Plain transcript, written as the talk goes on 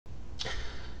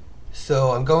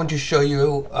So I'm going to show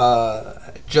you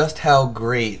just how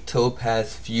great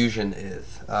Topaz Fusion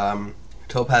is.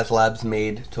 Topaz Labs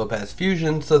made Topaz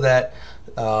Fusion so that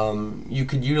you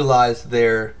could utilize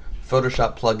their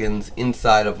Photoshop plugins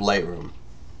inside of Lightroom.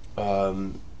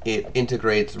 It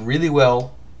integrates really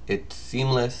well, it's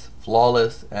seamless,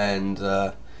 flawless, and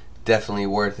definitely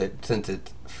worth it since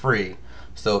it's free.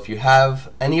 So if you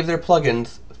have any of their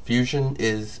plugins, Fusion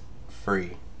is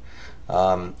free.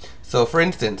 So for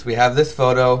instance, we have this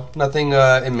photo, nothing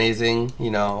amazing,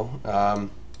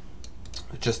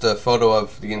 just a photo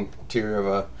of the interior of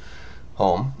a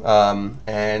home.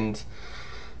 And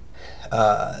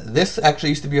this actually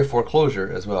used to be a foreclosure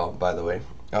as well, by the way.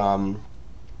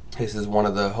 This is one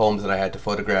of the homes that I had to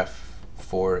photograph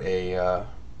for a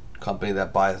company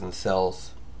that buys and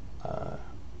sells,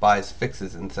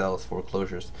 fixes and sells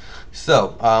foreclosures.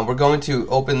 So we're going to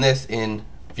open this in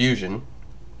Fusion.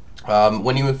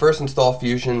 When you first install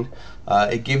Fusion,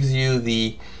 it gives you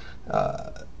the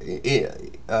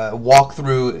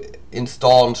walkthrough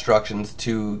install instructions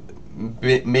to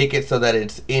make it so that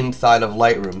it's inside of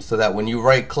Lightroom, so that when you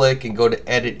right click and go to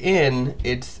edit in,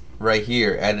 it's right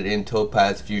here, edit in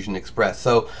Topaz Fusion Express.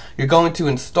 So you're going to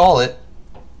install it,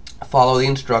 follow the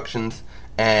instructions,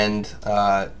 and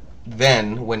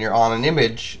then when you're on an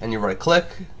image and you right click,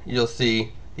 you'll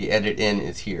see the edit in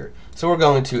is here. So we're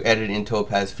going to edit in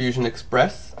Topaz Fusion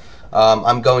Express.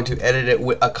 I'm going to edit it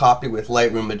with a copy with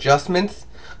Lightroom adjustments.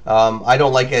 I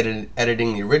don't like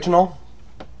editing the original.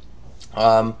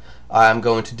 I'm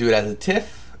going to do it as a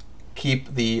TIFF,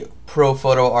 keep the Pro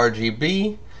Photo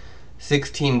RGB,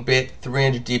 16-bit,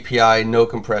 300 DPI, no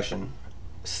compression.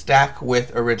 Stack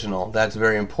with original. That's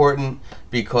very important,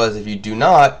 because if you do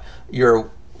not,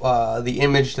 the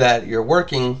image that you're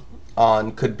working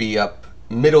on could be up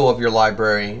middle of your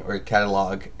library or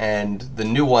catalog, and the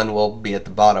new one will be at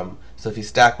the bottom. So if you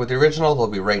stack with the original, they'll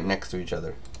be right next to each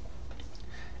other.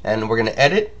 And we're going to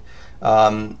edit,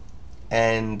 and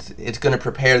it's going to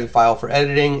prepare the file for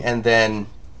editing and then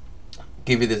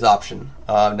give you this option.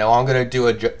 Now I'm going to do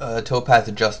a Topaz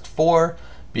Adjust 4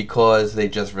 because they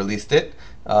just released it,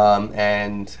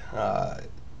 and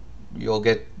I'll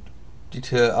get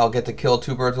to kill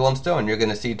two birds with one stone. You're going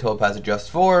to see Topaz Adjust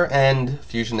 4 and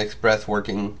Fusion Express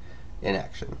working in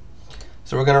action.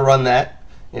 So we're going to run that.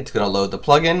 It's going to load the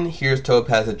plugin. Here's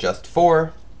Topaz Adjust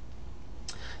 4,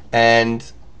 and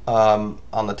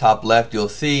on the top left you'll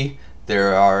see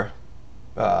there are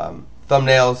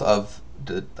thumbnails of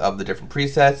the different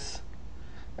presets,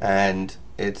 and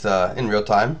it's in real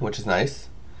time, which is nice.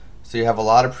 So you have a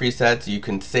lot of presets. You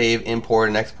can save, import,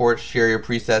 and export, share your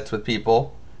presets with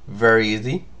people. Very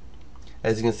easy.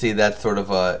 As you can see, that's sort of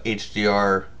a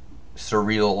HDR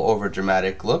surreal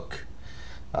overdramatic look,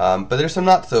 but there's some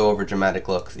not so overdramatic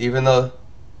looks, even though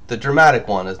the dramatic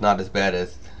one is not as bad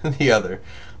as the other.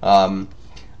 So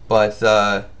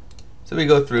we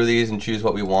go through these and choose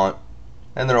what we want,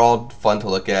 and they're all fun to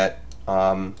look at,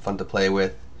 fun to play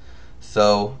with.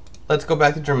 So let's go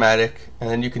back to dramatic, and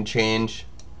then you can change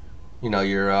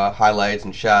your highlights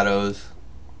and shadows,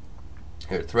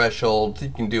 your thresholds. You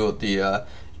can do with the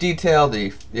detail,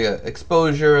 the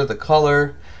exposure, the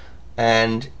color,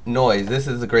 and noise. This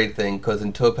is a great thing, because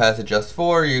in Topaz Adjust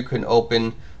 4 you can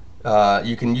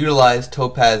utilize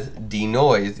Topaz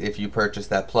Denoise if you purchase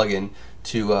that plugin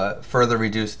to further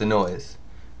reduce the noise.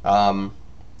 So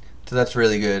that's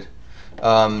really good.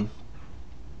 You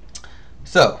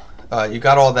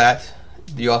got all that.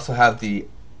 You also have the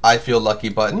I Feel Lucky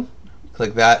button.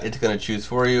 Click that, it's going to choose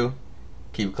for you.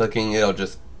 Keep clicking, it'll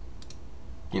just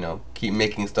keep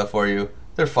making stuff for you.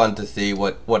 They're fun to see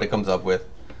what it comes up with.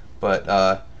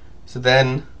 But so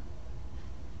then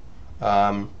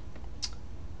we'll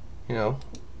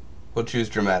choose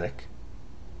dramatic.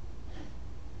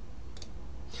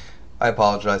 I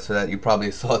apologize for that. You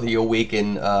probably saw the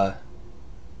Awaken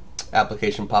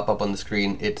application pop up on the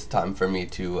screen. It's time for me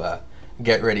to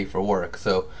get ready for work.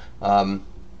 So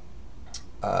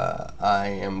I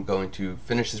am going to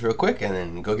finish this real quick and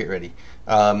then go get ready.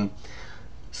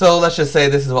 So let's just say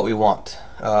this is what we want.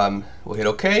 We'll hit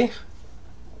OK.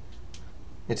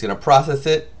 It's going to process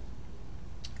it,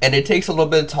 and it takes a little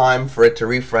bit of time for it to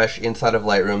refresh inside of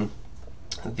Lightroom.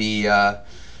 The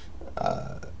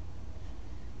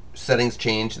settings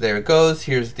change. There it goes.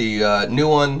 Here's the new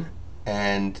one,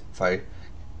 and if I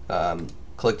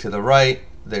click to the right,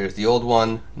 there's the old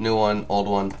one, new one, old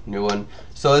one, new one.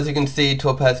 So as you can see,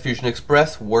 Topaz Fusion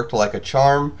Express worked like a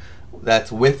charm.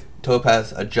 That's with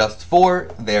Topaz Adjust 4.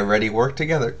 They already work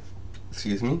together.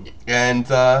 Excuse me. And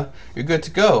you're good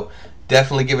to go.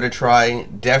 Definitely give it a try.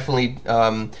 Definitely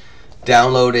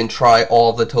download and try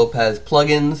all the Topaz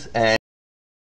plugins. And